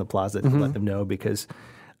businesses on the plaza to let them know, because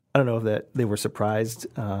I don't know if that they were surprised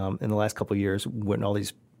in the last couple of years when all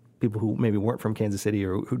these people who maybe weren't from Kansas City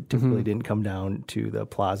or who typically didn't come down to the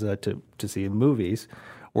plaza to see movies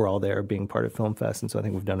were all there being part of Film Fest. And so I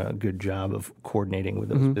think we've done a good job of coordinating with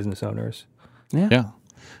those business owners. Yeah.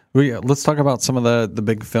 Well, let's talk about some of the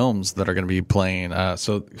big films that are going to be playing.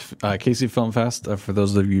 KC Film Fest, for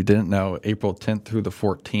those of you who didn't know, April 10th through the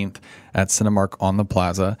 14th at Cinemark on the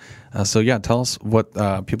Plaza. Tell us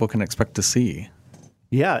what people can expect to see.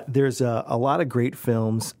 Yeah, there's a lot of great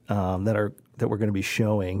films that we're going to be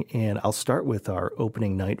showing, and I'll start with our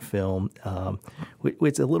opening night film.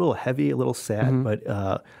 It's a little heavy, a little sad,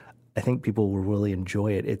 but I think people will really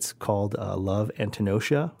enjoy it. It's called Love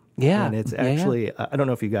Antonosha. Yeah. And it's actually, I don't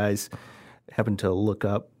know if you guys happen to look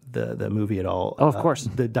up the movie at all. Oh, of course.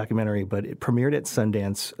 The documentary, but it premiered at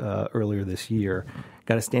Sundance earlier this year.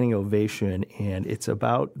 Got a standing ovation, and it's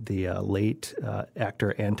about the late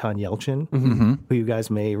actor Anton Yelchin, who you guys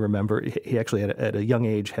may remember. He actually, at a young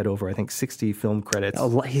age, had over, I think, 60 film credits.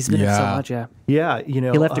 Oh, he's been in so much, yeah. Yeah, he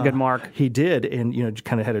left a good mark. He did, and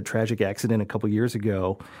kind of had a tragic accident a couple years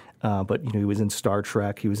ago. But he was in Star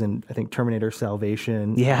Trek. He was in, I think, Terminator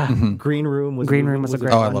Salvation. Yeah, Green Room was a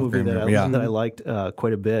great I love movie Green Room. that I liked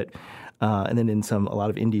quite a bit. And then in a lot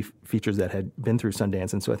of indie features that had been through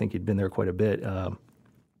Sundance, and so I think he'd been there quite a bit.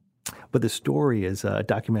 But the story is a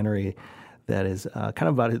documentary that is kind of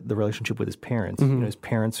about the relationship with his parents. His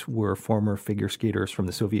parents were former figure skaters from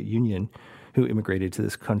the Soviet Union who immigrated to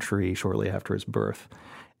this country shortly after his birth,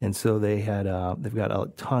 and so they've got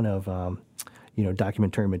a ton of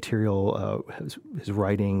documentary material, his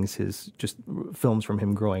writings, his just films from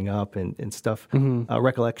him growing up and stuff,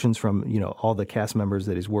 recollections from all the cast members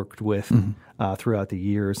that he's worked with throughout the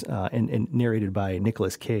years, and narrated by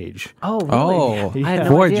Nicolas Cage. Oh, really? Oh, I had no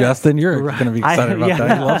boy, idea. Justin, you're going to be excited about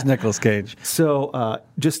that. He loves Nicolas Cage. So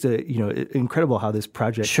just incredible how this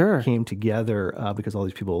project came together because all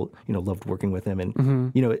these people loved working with him,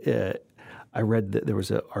 and I read that there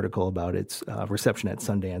was an article about its reception at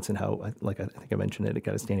Sundance and how, I think I mentioned it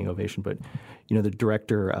got a standing ovation. But the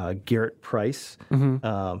director Garrett Price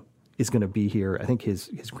is going to be here. I think his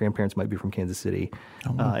grandparents might be from Kansas City,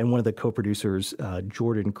 and one of the co-producers,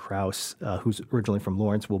 Jordan Krause, who's originally from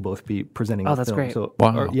Lawrence, will both be presenting. Oh, the that's film. great! So,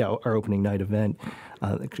 wow. Our opening night event.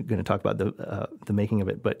 Going to talk about the making of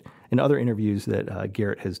it, but in other interviews that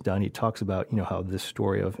Garrett has done, he talks about how this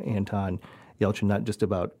story of Anton Yelchin, not just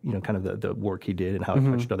about kind of the work he did and how it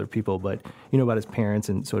touched other people, but about his parents,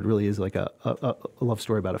 and so it really is like a love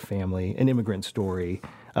story about a family, an immigrant story,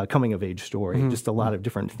 a coming of age story, just a lot of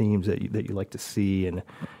different themes that you like to see in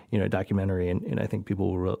a documentary, and I think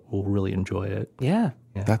people will really enjoy it. Yeah.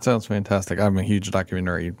 That sounds fantastic. I'm a huge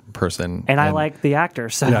documentary person, and I like the actor.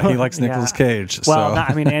 So yeah, he likes Nicolas Cage. Well,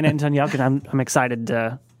 so. and Anton Yelchin, I'm excited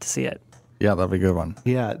to see it. Yeah, that'll be a good one.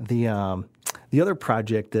 Yeah, the other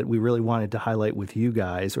project that we really wanted to highlight with you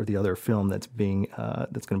guys, or the other film that's going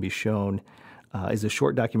to be shown, is a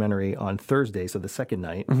short documentary on Thursday, so the second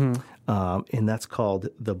night, and that's called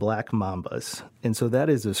The Black Mambas. And so that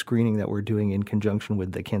is a screening that we're doing in conjunction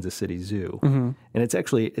with the Kansas City Zoo. And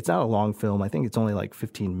it's not a long film. I think it's only like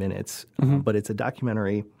 15 minutes, but it's a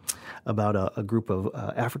documentary about a group of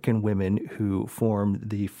African women who formed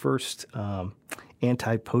the first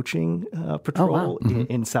anti-poaching patrol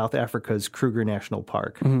in South Africa's Kruger National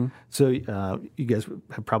Park. So you guys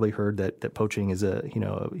have probably heard that poaching is a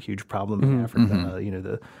huge problem in Africa.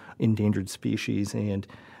 The endangered species, and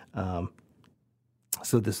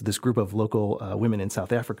so this group of local women in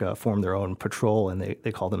South Africa formed their own patrol, and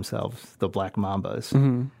they call themselves the Black Mambas.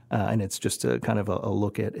 And it's just a kind of a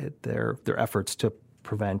look at their efforts to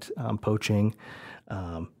prevent poaching.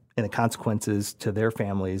 And the consequences to their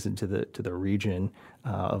families and to the region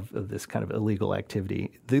of this kind of illegal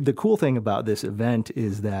activity. The cool thing about this event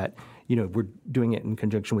is that we're doing it in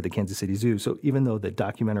conjunction with the Kansas City Zoo. So even though the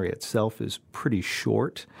documentary itself is pretty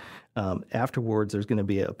short, afterwards there's going to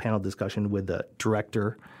be a panel discussion with the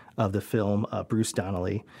director of the film, Bruce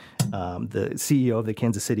Donnelly, the CEO of the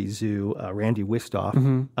Kansas City Zoo, Randy Wistoff,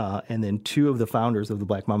 and then two of the founders of the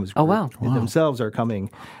Black Mambas group themselves are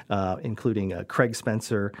coming, including Craig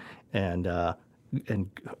Spencer and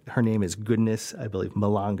her name is Goodness, I believe,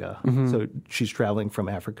 Malanga. So she's traveling from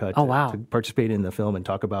Africa to participate in the film and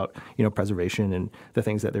talk about preservation and the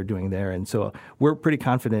things that they're doing there. And so we're pretty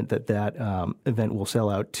confident that event will sell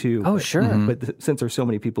out too. Oh, sure. But since there's so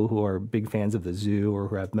many people who are big fans of the zoo or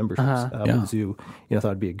who have memberships with the zoo, I thought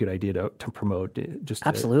it'd be a good idea to promote just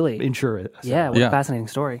absolutely to ensure it. Yeah, what a fascinating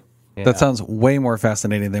story. Yeah. That sounds way more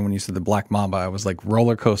fascinating than when you said the Black Mamba. I was like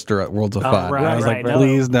roller coaster at Worlds of Fun. Right, I was right. like,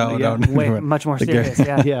 please, no. Much more serious.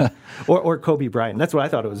 Yeah. Or Kobe Bryant. That's what I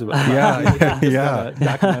thought it was about. Yeah.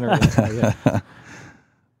 Documentary.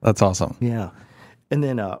 That's awesome. Yeah, and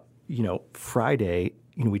then Friday.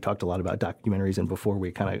 We talked a lot about documentaries, and before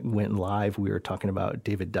we kind of went live, we were talking about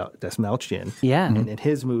David Dastmalchian. Yeah, and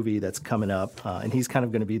his movie that's coming up, and he's kind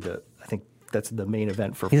of going to be I think that's the main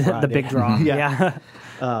event for Friday. The big draw. Yeah.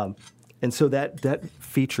 And so that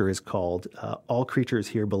feature is called All Creatures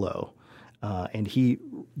Here Below. And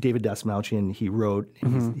David Dastmalchian, he wrote,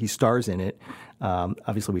 he stars in it.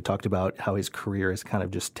 Obviously, we talked about how his career has kind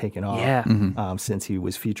of just taken off since he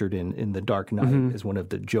was featured in The Dark Knight as one of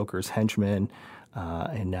the Joker's henchmen.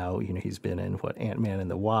 And now, he's been in Ant-Man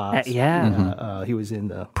and the Wasp. He was in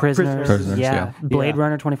the Prisoners. Blade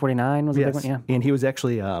Runner 2049 was a big one. Yeah, and he was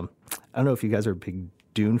actually. I don't know if you guys are big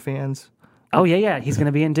Dune fans. Oh yeah. He's going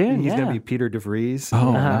to be in Dune. He's going to be Peter DeVries.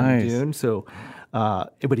 Oh, nice. In Dune. So,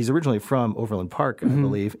 but he's originally from Overland Park, I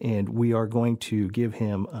believe, and we are going to give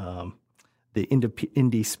him the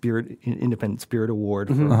Independent Spirit Award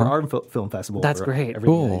for our film festival. That's great.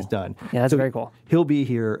 Everything that he's done. Yeah, that's very cool. He'll be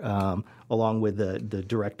here along with the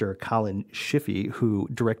director Colin Schiffey, who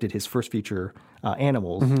directed his first feature,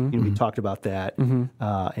 Animals. We talked about that and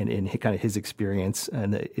kind of his experience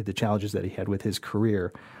and the challenges that he had with his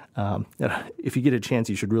career. If you get a chance,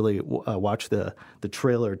 you should really watch the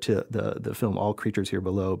trailer to the film All Creatures Here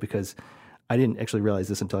Below, because I didn't actually realize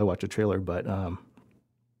this until I watched the trailer, but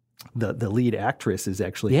the lead actress is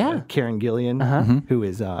actually Karen Gillan, who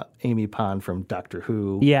is Amy Pond from Doctor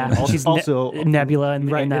Who. Yeah, she's also Nebula in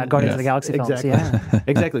Guardians of the Galaxy films. Exactly. Yeah.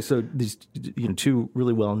 Exactly. So these two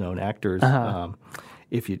really well-known actors.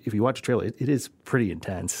 If you watch the trailer, it is pretty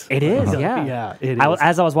intense. It is, yeah, it is.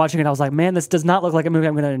 As I was watching it, I was like, man, this does not look like a movie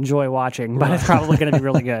I'm going to enjoy watching, but it's probably going to be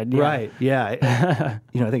really good. Yeah. Right, yeah.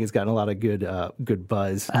 I think it's gotten a lot of good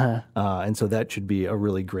buzz, and so that should be a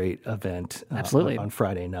really great event. Absolutely. On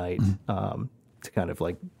Friday night. To kind of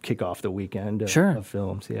like kick off the weekend of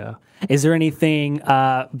films, yeah. Is there anything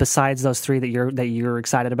besides those three that you're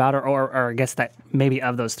excited about, or I guess that maybe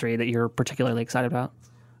of those three that you're particularly excited about?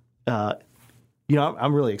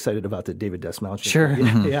 I'm really excited about the David Dastmalchian. Sure.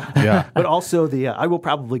 Yeah. But also I will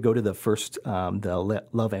probably go to the first, the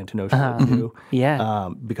Love Antonosia too. Yeah.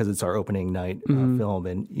 Because it's our opening night film,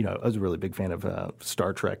 and I was a really big fan of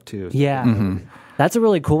Star Trek too. So. Yeah. That's a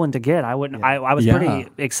really cool one to get. I was pretty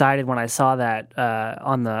excited when I saw that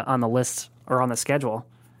on the list or on the schedule.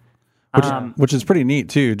 Which is pretty neat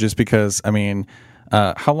too, just because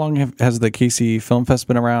how long has the KC Film Fest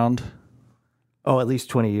been around? Oh, at least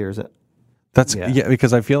 20 years. That's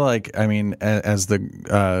because I feel like as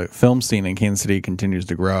the film scene in Kansas City continues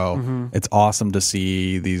to grow, it's awesome to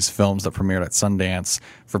see these films that premiered at Sundance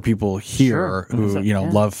for people here who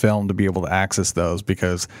love film to be able to access those,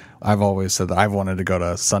 because I've always said that I've wanted to go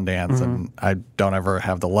to Sundance and I don't ever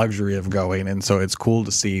have the luxury of going, and so it's cool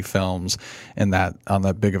to see films on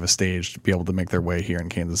that big of a stage to be able to make their way here in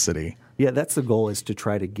Kansas City. Yeah, that's the goal, is to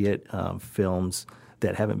try to get films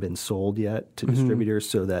that haven't been sold yet to distributors,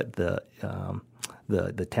 so that the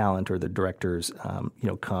talent or the directors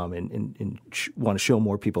come and want to show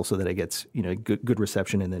more people, so that it gets good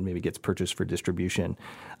reception, and then maybe gets purchased for distribution.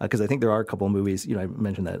 Because I think there are a couple of movies. I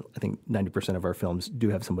mentioned that I think 90% of our films do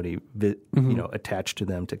have somebody attached to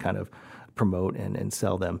them to kind of promote and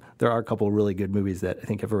sell them. There are a couple of really good movies that I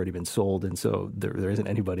think have already been sold, and so there isn't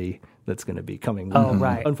anybody that's going to be coming with them,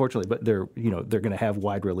 unfortunately. But they're going to have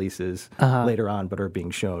wide releases later on, but are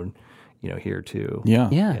being shown here too.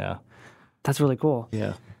 Yeah. That's really cool.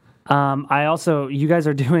 Yeah. You guys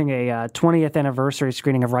are doing a 20th anniversary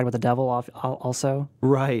screening of Ride with the Devil also.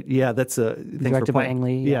 Right. Yeah. That's directed by Ang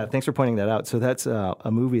Lee. Yeah. Thanks for pointing that out. So that's a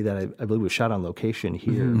movie that I believe was shot on location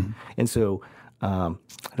here, and so.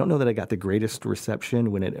 I don't know that I got the greatest reception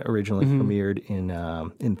when it originally premiered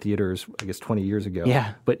in theaters, I guess 20 years ago.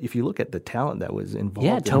 Yeah. But if you look at the talent that was involved,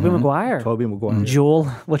 yeah, Tobey Maguire, Jewel,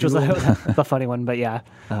 which was the funny one, but yeah.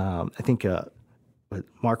 I think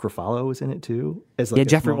Mark Ruffalo was in it too.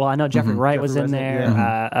 Jeffrey. Well, I know Jeffrey Wright was in there,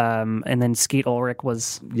 and then Skeet Ulrich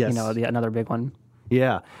was another big one.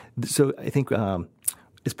 Yeah. So I think.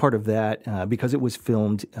 As part of that, because it was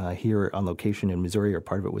filmed here on location in Missouri, or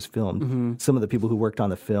part of it was filmed, some of the people who worked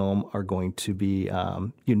on the film are going to be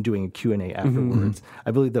doing a Q&A afterwards.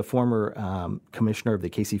 I believe the former commissioner of the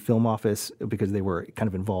KC Film Office, because they were kind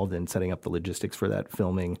of involved in setting up the logistics for that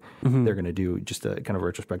filming, they're going to do just a kind of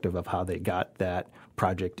retrospective of how they got that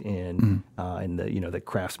project in, and the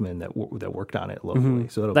craftsmen that worked on it locally.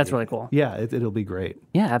 So that's really cool. Yeah, it'll be great.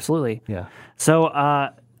 Yeah, absolutely. Yeah.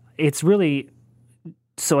 So it's really.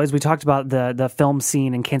 So as we talked about, the film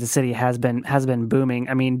scene in Kansas City has been booming.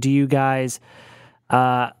 I mean, do you guys?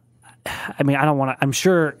 I don't want to. I'm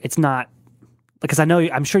sure it's not, because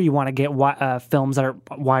I'm sure you want to get films that are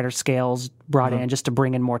wider scales brought in just to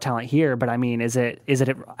bring in more talent here. But I mean, is it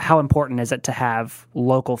how important is it to have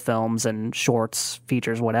local films and shorts,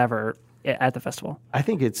 features, whatever at the festival? I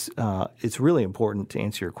think it's really important to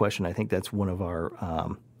answer your question. I think that's one of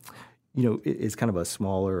our. It's kind of a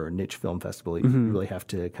smaller or niche film festival. You really have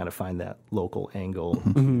to kind of find that local angle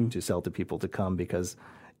to sell to people to come, because,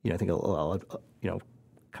 I think a lot of,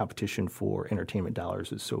 competition for entertainment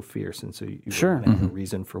dollars is so fierce, and so you Sure. really have a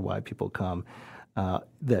reason for why people come.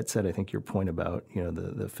 That said, I think your point about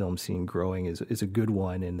the film scene growing is a good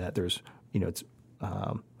one, in that there's it's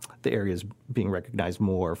the area is being recognized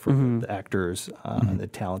more for the actors and the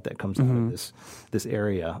talent that comes out of this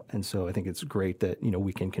area, and so I think it's great that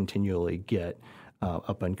we can continually get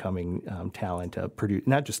up and coming talent, produce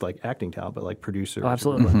not just like acting talent, but like producers,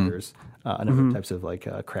 writers, and other types of like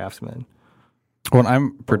craftsmen. Well,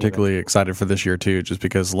 I'm particularly excited for this year, too, just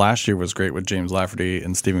because last year was great with James Lafferty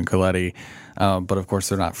and Stephen Coletti, but of course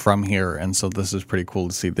they're not from here, and so this is pretty cool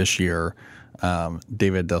to see this year.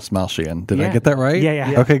 David Dastmalchian. Did I get that right?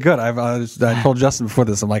 Yeah. Okay, good. I told Justin before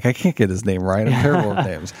this, I'm like, I can't get his name right. I'm terrible with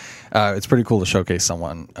names. It's pretty cool to showcase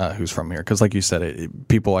someone who's from here, because like you said,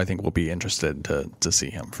 people I think will be interested to see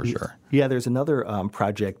him for sure. Yeah, there's another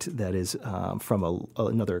project that is from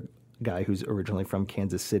another guy who's originally from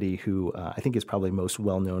Kansas City, who I think is probably most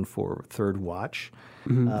well known for Third Watch.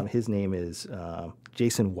 His name is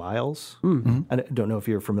Jason Wiles. I don't know if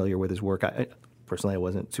you're familiar with his work. Personally, I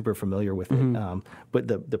wasn't super familiar with it, but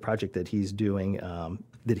the project that he's doing,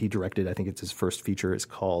 that he directed, I think it's his first feature, is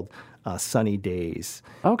called Sunny Days.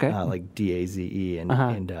 Okay. Like DAZE,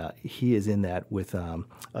 and he is in that with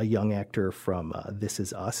a young actor from This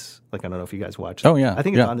Is Us. Like, I don't know if you guys watch. Oh yeah, I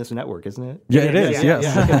think it's on this network, isn't it? Yeah, it is. Yes.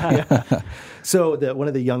 Yeah. So one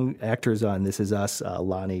of the young actors on This Is Us,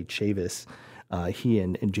 Lonnie Chavis, he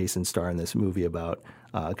and Jason star in this movie about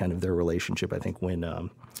kind of their relationship. I think when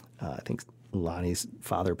I think Lonnie's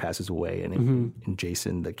father passes away, and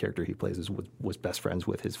Jason, the character he plays, was best friends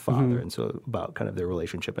with his father, and so about kind of their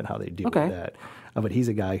relationship and how they deal with that. But he's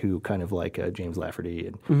a guy who kind of like James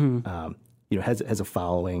Lafferty, and has a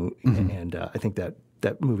following, and I think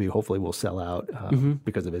that movie hopefully will sell out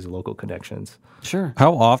because of his local connections. Sure.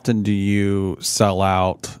 How often do you sell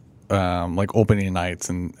out like opening nights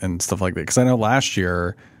and stuff like that? Because I know last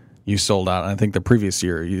year you sold out, and I think the previous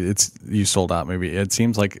year you sold out. Maybe it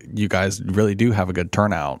seems like you guys really do have a good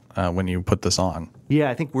turnout when you put this on.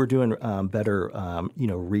 Yeah, I think we're doing better,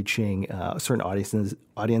 reaching certain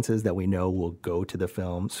audiences that we know will go to the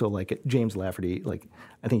film. So, like James Lafferty, like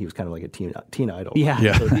I think he was kind of like a teen idol.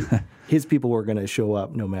 Yeah. So his people were going to show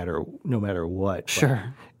up no matter what.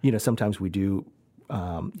 Sure. But, sometimes we do,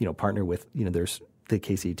 partner with, there's the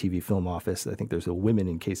KCTV Film Office. I think there's a Women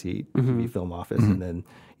in KCTV Film Office, and then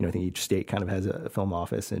I think each state kind of has a film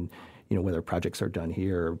office, and whether projects are done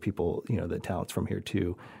here or people, the talent's from here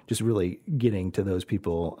too. Just really getting to those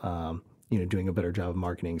people, doing a better job of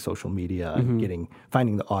marketing, social media, and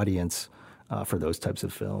finding the audience for those types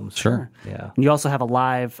of films. Sure. Yeah. And you also have a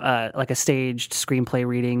live, like a staged screenplay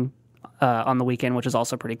reading on the weekend, which is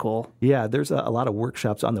also pretty cool. Yeah, there's a lot of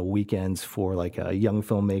workshops on the weekends for like young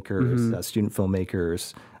filmmakers, student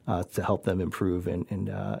filmmakers, to help them improve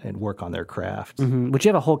and work on their craft. But you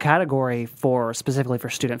have a whole category specifically for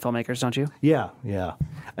student filmmakers, don't you? Yeah.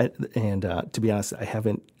 And to be honest, I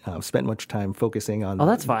haven't spent much time focusing on. Oh,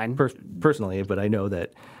 that's fine. Personally, but I know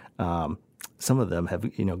that some of them have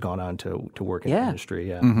gone on to work in the industry.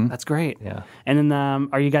 Yeah, That's great. Yeah. And then,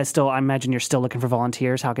 are you guys still? I imagine you're still looking for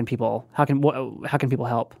volunteers. How can people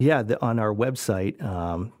help? Yeah, on our website,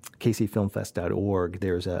 kcfilmfest.org,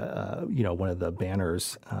 there's one of the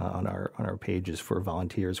banners on our pages for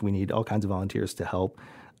volunteers. We need all kinds of volunteers to help.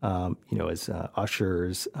 As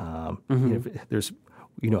ushers. There's,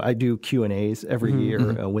 I do Q&As every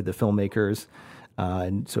year with the filmmakers.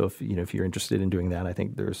 And so if you're interested in doing that, I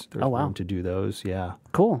think there's room to do those. Yeah.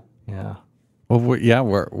 Cool. Yeah. Well,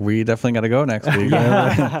 we definitely got to go next week.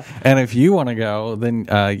 And if you want to go, then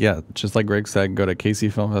just like Greg said, go to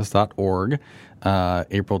kcfilmfest.org,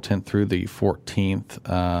 April 10th through the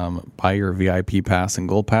 14th. Buy your VIP pass and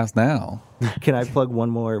Gold Pass now. Can I plug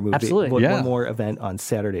one more movie? Absolutely. One more event on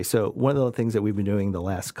Saturday. So one of the things that we've been doing the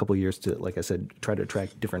last couple of years to, like I said, try to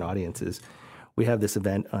attract different audiences. We have this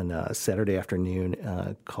event on Saturday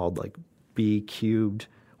afternoon called like B Cubed,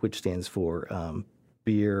 which stands for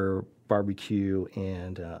beer, barbecue,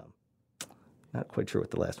 and not quite sure what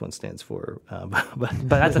the last one stands for. But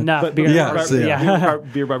that's enough. Beer,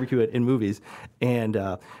 beer, barbecue in movies.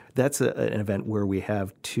 And that's an event where we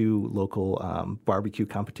have two local barbecue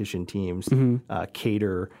competition teams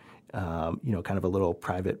cater, kind of a little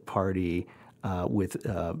private party with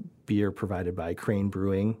beer provided by Crane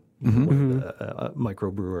Brewing, a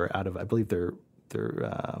microbrewer out of, I believe, their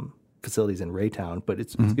facilities in Raytown, but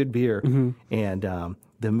it's good beer. And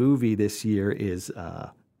the movie this year is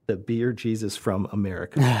The Beer Jesus from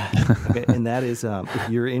America. Okay? And that is if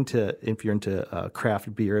you're into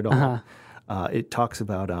craft beer at all, it talks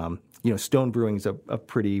about Stone Brewing is a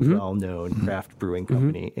pretty well-known craft brewing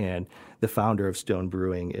company, and the founder of Stone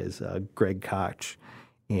Brewing is Greg Koch,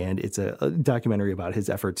 and it's a documentary about his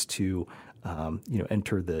efforts to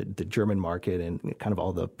enter the German market and kind of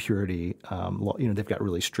all the purity. They've got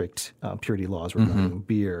really strict purity laws regarding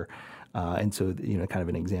beer. And so, kind of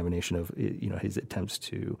an examination of, his attempts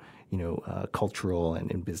to, cultural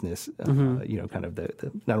and business, kind of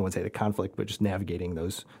the not only say the conflict, but just navigating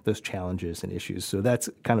those challenges and issues. So that's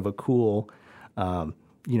kind of a cool,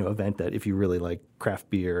 event that if you really like craft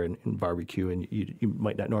beer and barbecue, and you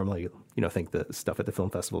might not normally, think the stuff at the film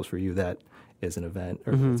festival is for you, that is an event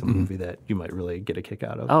or it's a movie that you might really get a kick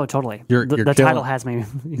out of. Oh, totally. The title has me.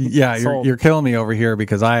 Yeah, you're killing me over here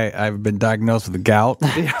because I've been diagnosed with gout,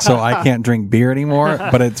 so I can't drink beer anymore.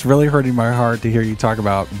 But it's really hurting my heart to hear you talk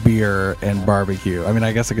about beer and barbecue. I mean,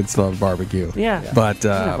 I guess I could still have barbecue. Yeah.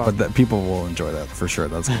 But people will enjoy that for sure.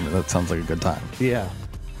 That sounds like a good time. Yeah.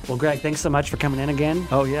 Well, Greg, thanks so much for coming in again.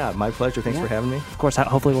 Oh, yeah. My pleasure. Thanks for having me. Of course,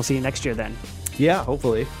 hopefully we'll see you next year then. Yeah,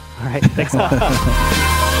 hopefully. All right. Thanks a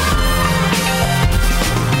lot.